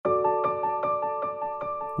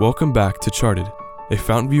Welcome back to Charted, a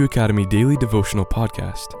Fountain View Academy daily devotional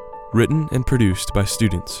podcast, written and produced by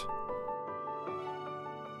students.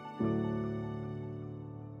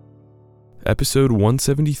 Episode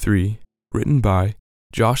 173, written by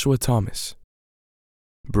Joshua Thomas.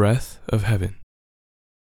 Breath of Heaven.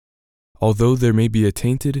 Although there may be a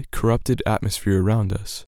tainted, corrupted atmosphere around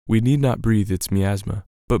us, we need not breathe its miasma,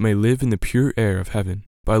 but may live in the pure air of heaven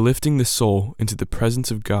by lifting the soul into the presence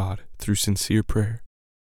of God through sincere prayer.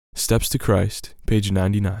 Steps to Christ, page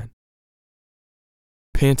 99.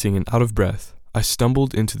 Panting and out of breath, I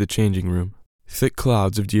stumbled into the changing room. Thick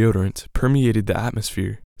clouds of deodorant permeated the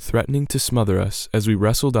atmosphere, threatening to smother us as we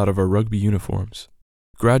wrestled out of our rugby uniforms.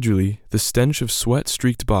 Gradually, the stench of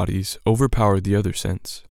sweat-streaked bodies overpowered the other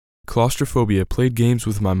scents. Claustrophobia played games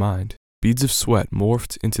with my mind. Beads of sweat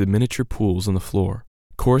morphed into miniature pools on the floor.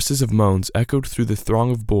 Choruses of moans echoed through the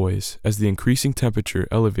throng of boys as the increasing temperature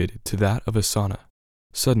elevated to that of a sauna.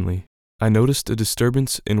 Suddenly, I noticed a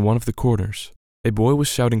disturbance in one of the corners. A boy was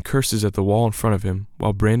shouting curses at the wall in front of him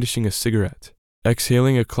while brandishing a cigarette.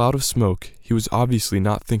 Exhaling a cloud of smoke, he was obviously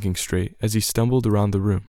not thinking straight as he stumbled around the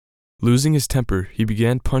room. Losing his temper, he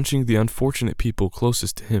began punching the unfortunate people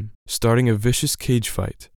closest to him, starting a vicious cage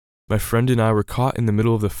fight. My friend and I were caught in the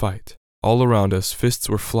middle of the fight. All around us, fists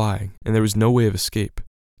were flying, and there was no way of escape.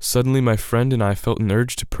 Suddenly, my friend and I felt an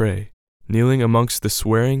urge to pray. Kneeling amongst the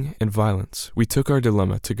swearing and violence, we took our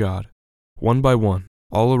dilemma to God. One by one,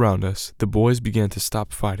 all around us, the boys began to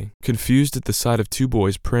stop fighting, confused at the sight of two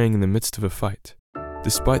boys praying in the midst of a fight.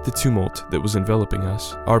 Despite the tumult that was enveloping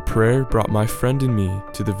us, our prayer brought my friend and me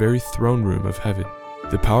to the very throne room of heaven.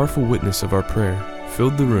 The powerful witness of our prayer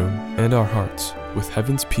filled the room and our hearts with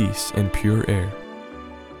heaven's peace and pure air.